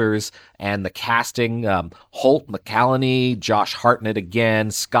chapters and the casting. Holt McCallany, Josh Hartnett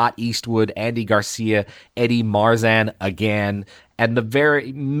again, Scott Eastwood, Andy Garcia, Eddie Marzan again, and the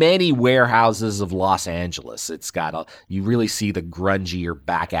very many warehouses of Los Angeles. It's got you really see the grungier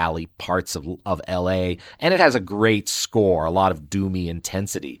back alley parts of LA, and it has a great score, a lot of doomy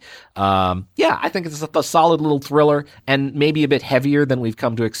intensity. I think it's a solid little thriller, and maybe a bit heavier than we've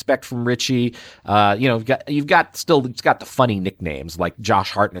come to expect from Ritchie. It's got the funny nicknames, like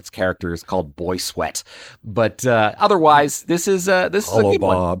Josh Hartnett's character is called Boy Sweat, but otherwise this is a good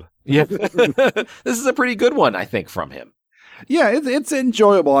Bob. one. Yeah, this is a pretty good one, I think, from him. Yeah, it's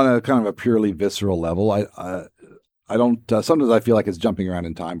enjoyable on a kind of a purely visceral level. I don't. Sometimes I feel like it's jumping around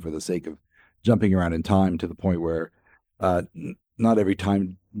in time for the sake of jumping around in time, to the point where not every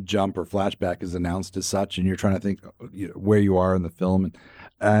time jump or flashback is announced as such, and you're trying to think where you are in the film,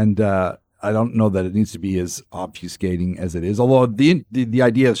 and I don't know that it needs to be as obfuscating as it is. Although the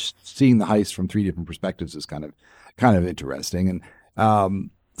idea of seeing the heist from 3 different perspectives is kind of interesting,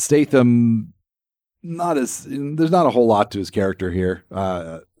 and Statham. There's not a whole lot to his character here.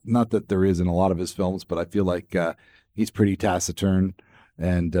 Not that there is in a lot of his films, but I feel like he's pretty taciturn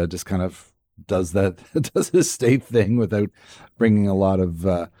and just kind of does his state thing without bringing a lot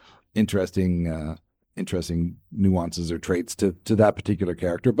of interesting nuances or traits to that particular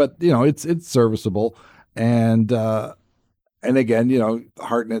character. But it's serviceable, and again,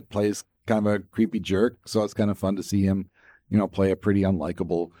 Hartnett plays kind of a creepy jerk, so it's kind of fun to see him play a pretty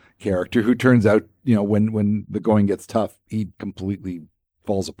unlikable character who turns out, when the going gets tough, he completely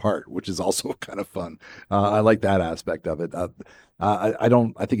falls apart, which is also kind of fun. I like that aspect of it.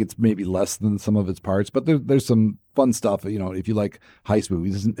 I think it's maybe less than some of its parts, but there's some fun stuff. If you like heist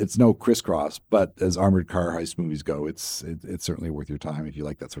movies, it's no Crisscross, but as armored car heist movies go, it's certainly worth your time if you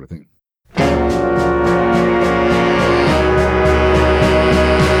like that sort of thing.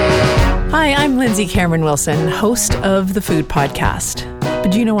 Hi, I'm Lindsay Cameron Wilson, host of the Food Podcast.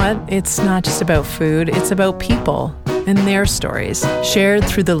 But you know what? It's not just about food, it's about people and their stories, shared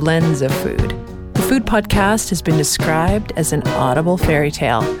through the lens of food. The Food Podcast has been described as an audible fairy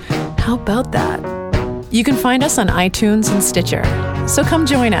tale. How about that? You can find us on iTunes and Stitcher. So come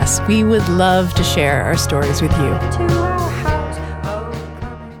join us. We would love to share our stories with you.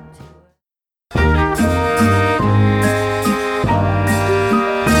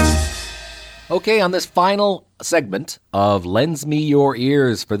 Okay, on this final segment of Lends Me Your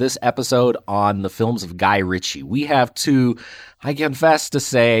Ears for this episode on the films of Guy Ritchie, we have two, I confess to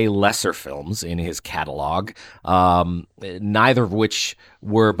say, lesser films in his catalog, neither of which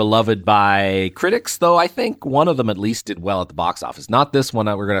were beloved by critics, though I think one of them at least did well at the box office. Not this one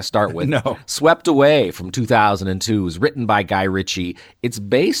that we're going to start with. No. Swept Away from 2002 was written by Guy Ritchie. It's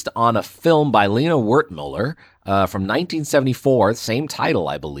based on a film by Lena Wertmuller from 1974, same title,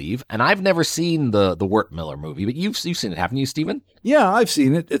 I believe. And I've never seen the Wertmuller movie, but you've seen it, haven't you, Stephen? Yeah, I've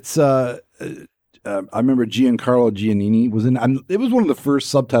seen it. It's I remember Giancarlo Giannini was in. It was one of the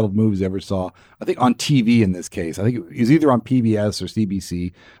first subtitled movies I ever saw. I think on TV in this case. I think it was either on PBS or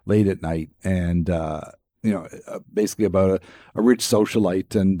CBC late at night, and basically about a rich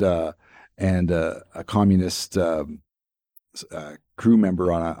socialite and a communist crew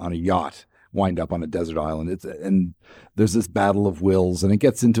member on a yacht wind up on a desert island. And there's this battle of wills, and it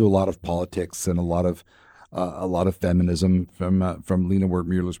gets into a lot of politics and a lot of feminism from Lena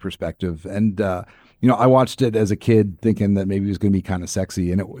Wertmuller's perspective. And I watched it as a kid thinking that maybe it was going to be kind of sexy,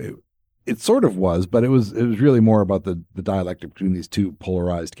 and it sort of was, but it was really more about the dialectic between these two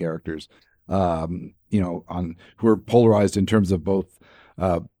polarized characters, who are polarized in terms of both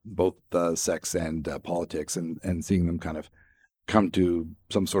sex and politics, and seeing them kind of come to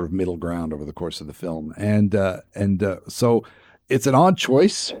some sort of middle ground over the course of the film. And so it's an odd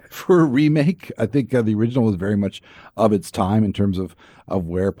choice for a remake. I think the original was very much of its time in terms of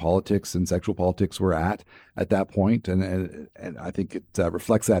where politics and sexual politics were at that point, and I think it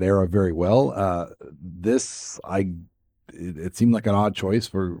reflects that era very well. It seemed like an odd choice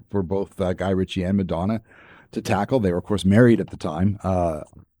for both Guy Ritchie and Madonna to tackle. They were, of course, married at the time.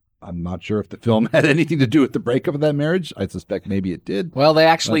 I'm not sure if the film had anything to do with the breakup of that marriage. I suspect maybe it did. Well, they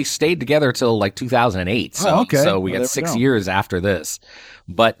actually stayed together till like 2008. So, so we got 6 years after this.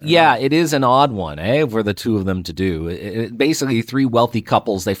 But yeah, it is an odd one, for the two of them to do. Basically, three wealthy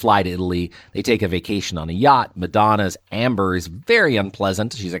couples, they fly to Italy. They take a vacation on a yacht. Madonna's Amber is very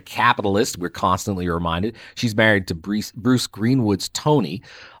unpleasant. She's a capitalist, we're constantly reminded. She's married to Bruce Greenwood's Tony.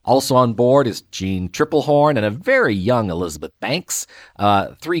 Also on board is Jean Triplehorn and a very young Elizabeth Banks.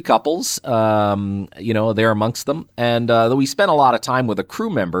 Three couples, they're amongst them. And we spent a lot of time with a crew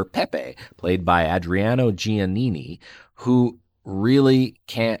member, Pepe, played by Adriano Giannini, who really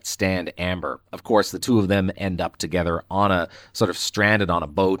can't stand Amber. Of course, the two of them end up together on a sort of stranded on a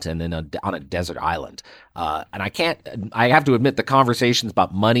boat and then on a desert island. And I have to admit, the conversations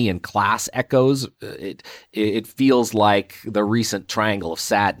about money and class echoes. It feels like the recent Triangle of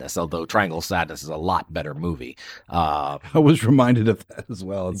Sadness, although Triangle of Sadness is a lot better movie. I was reminded of that as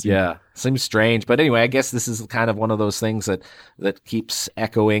well. Seems strange. But anyway, I guess this is kind of one of those things that keeps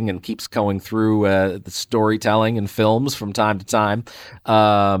echoing and keeps going through the storytelling in films from time to time.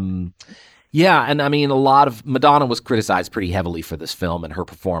 Yeah, and I mean, a lot of Madonna was criticized pretty heavily for this film and her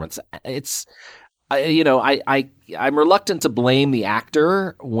performance. I'm reluctant to blame the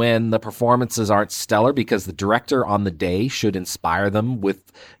actor when the performances aren't stellar, because the director on the day should inspire them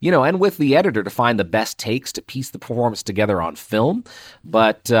with the editor to find the best takes to piece the performance together on film.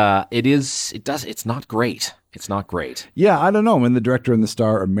 But it's not great. It's not great. Yeah, I don't know. When the director and the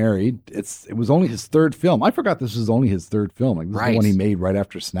star are married, it was only his third film. I forgot this was only his third film. Like, this is the one he made right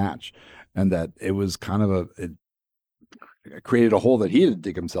after Snatch, and that it was kind of it created a hole that he had to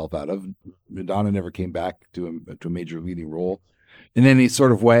dig himself out of. Madonna never came back to a major leading role in any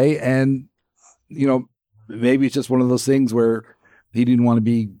sort of way, and maybe it's just one of those things where he didn't want to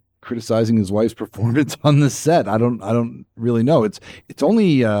be criticizing his wife's performance on the set. I don't really know. It's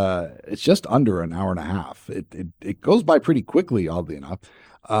only it's just under an hour and a half. It goes by pretty quickly, oddly enough,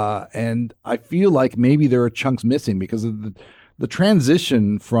 and I feel like maybe there are chunks missing because of the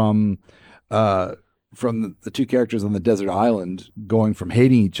transition from the two characters on the desert island going from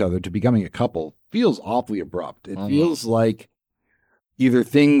hating each other to becoming a couple feels awfully abrupt. It feels like either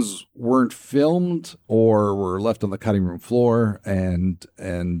things weren't filmed or were left on the cutting room floor and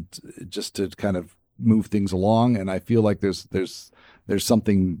just to kind of move things along. And I feel like there's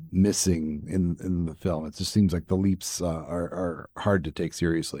something missing in the film. It just seems like the leaps are hard to take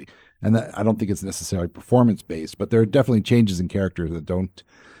seriously. And I don't think it's necessarily performance based, but there are definitely changes in characters that don't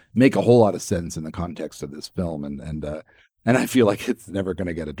make a whole lot of sense in the context of this film, and I feel like it's never going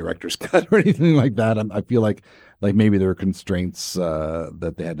to get a director's cut or anything like that. I feel like maybe there were constraints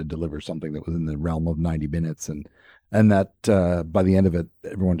that they had to deliver something that was in the realm of 90 minutes, and that by the end of it,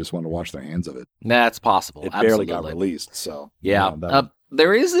 everyone just wanted to wash their hands of it. That's possible. It Absolutely. barely got released, so yeah.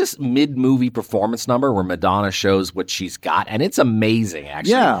 There is this mid-movie performance number where Madonna shows what she's got, and it's amazing,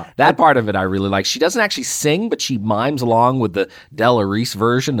 actually. Yeah. That part of it I really like. She doesn't actually sing, but she mimes along with the Della Reese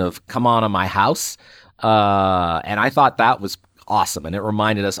version of Come On in My House. And I thought that was awesome, and it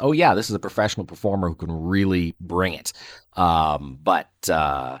reminded us, oh yeah, this is a professional performer who can really bring it. But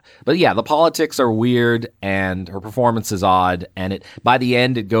yeah, the politics are weird, and her performance is odd, and by the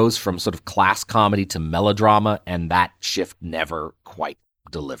end it goes from sort of class comedy to melodrama, and that shift never quite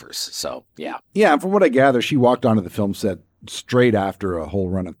delivers. So yeah, and from what I gather, she walked onto the film set straight after a whole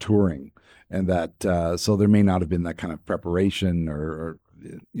run of touring, and that so there may not have been that kind of preparation or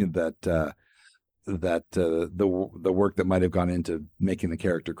that the work that might have gone into making the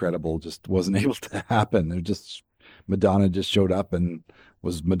character credible just wasn't able to happen. Madonna just showed up and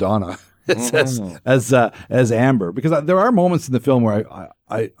was Madonna as Amber. Because there are moments in the film where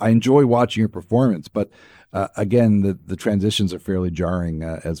I enjoy watching her performance, but again, the transitions are fairly jarring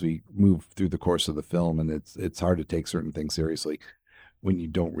as we move through the course of the film, and it's hard to take certain things seriously when you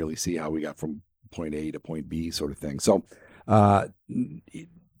don't really see how we got from point A to point B, sort of thing. So.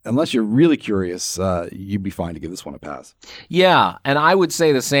 Unless you're really curious, you'd be fine to give this one a pass. Yeah, and I would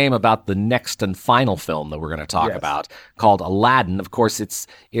say the same about the next and final film that we're going to talk about, called Aladdin. Of course, it's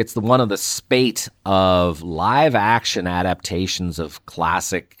one of the spate of live-action adaptations of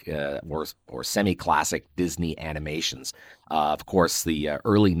classic or semi-classic Disney animations. Of course, the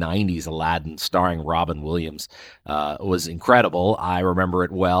early 90s Aladdin starring Robin Williams was incredible. I remember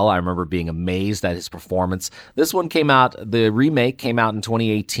it well. I remember being amazed at his performance. This one the remake came out in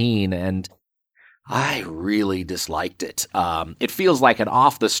 2018, and I really disliked it. It feels like an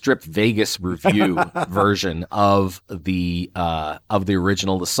off-the-strip Vegas review version of the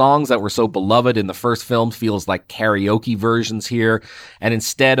original. The songs that were so beloved in the first film feels like karaoke versions here. And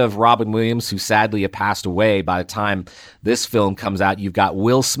instead of Robin Williams, who sadly had passed away by the time this film comes out, you've got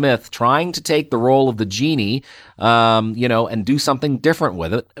Will Smith trying to take the role of the genie, and do something different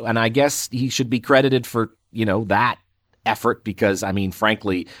with it. And I guess he should be credited for, that effort, because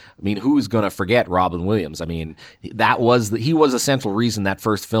frankly, who's going to forget Robin Williams? He was a central reason that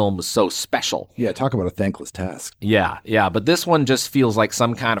first film was so special. Yeah, talk about a thankless task. Yeah, but this one just feels like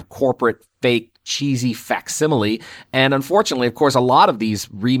some kind of corporate fake cheesy facsimile, and unfortunately, of course, a lot of these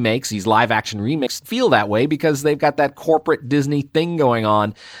live action remakes feel that way because they've got that corporate Disney thing going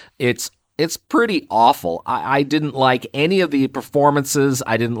on. It's pretty awful. I didn't like any of the performances.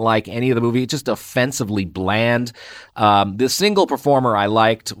 I didn't like any of the movie. It's just offensively bland. The single performer I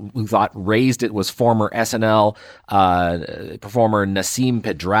liked, who thought raised it, was former SNL performer Nasim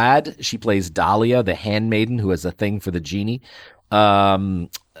Pedrad. She plays Dahlia, the handmaiden who has a thing for the genie. And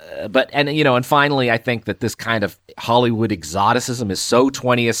finally, I think that this kind of Hollywood exoticism is so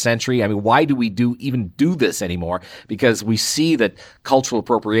 20th century. Why do we even do this anymore? Because we see that cultural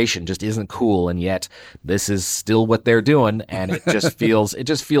appropriation just isn't cool, and yet this is still what they're doing, and it just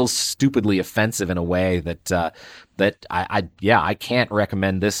feels stupidly offensive in a way that I can't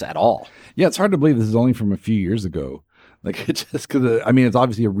recommend this at all. Yeah, it's hard to believe this is only from a few years ago. Like, it's just because it's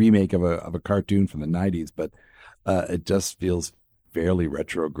obviously a remake of a cartoon from the 90s, but it just feels fairly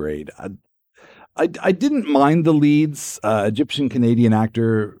retrograde. I didn't mind the leads. Egyptian-Canadian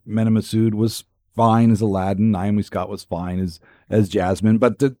actor Mena Massoud was fine as Aladdin. Naomi Scott was fine as Jasmine,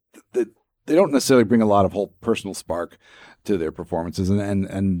 but they don't necessarily bring a lot of whole personal spark to their performances.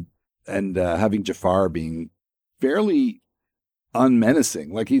 And having Jafar being fairly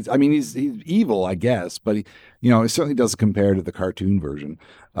unmenacing, like he's evil, I guess, but he it certainly doesn't compare to the cartoon version.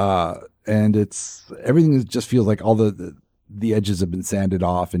 And everything just feels like all the edges have been sanded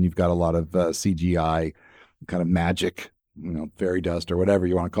off, and you've got a lot of CGI, kind of magic, fairy dust or whatever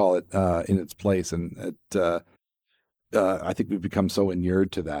you want to call it, in its place. And I think we've become so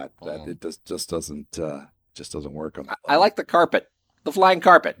inured to that it just doesn't work on that. I like the carpet, the flying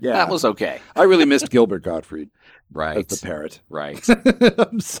carpet. Yeah, that was okay. I really missed Gilbert Gottfried, right? As the parrot, right?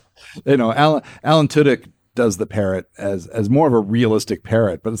 Alan Tudyk does the parrot as more of a realistic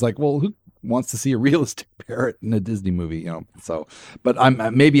parrot, but it's like, well, who wants to see a realistic parrot in a Disney movie, so, but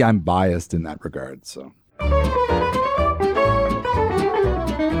I'm biased in that regard. So.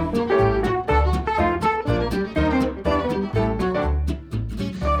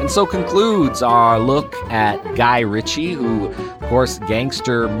 And so concludes our look at Guy Ritchie, who, of course,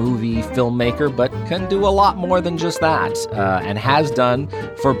 gangster movie filmmaker, but can do a lot more than just that, and has done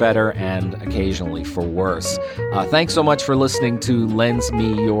for better and occasionally for worse. Thanks so much for listening to Lends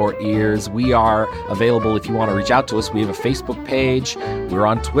Me Your Ears. We are available if you want to reach out to us. We have a Facebook page. We're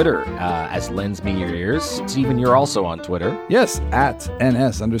on Twitter as Lends Me Your Ears. Stephen, you're also on Twitter. Yes, at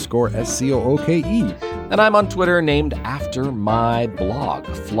 @NS_SCOOKE. And I'm on Twitter, named after my blog,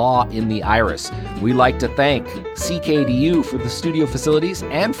 Flaw in the Iris. We'd like to thank CKDU for the studio facilities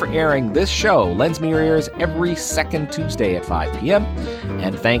and for airing this show, Lends Me Your Ears, every second Tuesday at 5 p.m.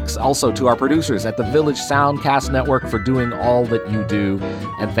 And thanks also to our producers at the Village Soundcast Network for doing all that you do.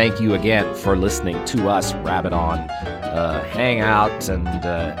 And thank you again for listening to us rabbit on, hang out, and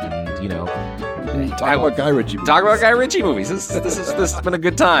you know, talk about Guy Ritchie movies. Talk about Guy Ritchie movies. This has been a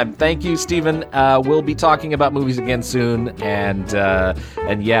good time. Thank you, Stephen. We'll be talking about movies again soon, and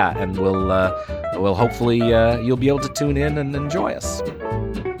we'll hopefully you'll be able to tune in and enjoy us.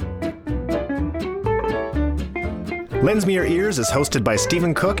 Lends Me Your Ears is hosted by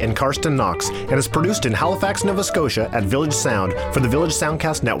Stephen Cook and Karsten Knox and is produced in Halifax, Nova Scotia at Village Sound for the Village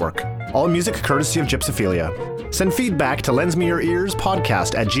Soundcast Network. All music courtesy of Gypsophilia. Send feedback to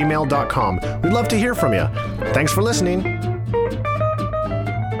lensmeyourEarsPodcast@gmail.com. We'd love to hear from you. Thanks for listening.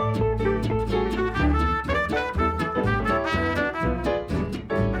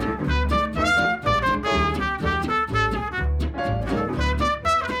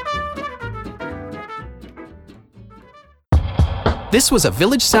 This was a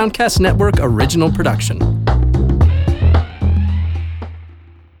Village Soundcast Network original production.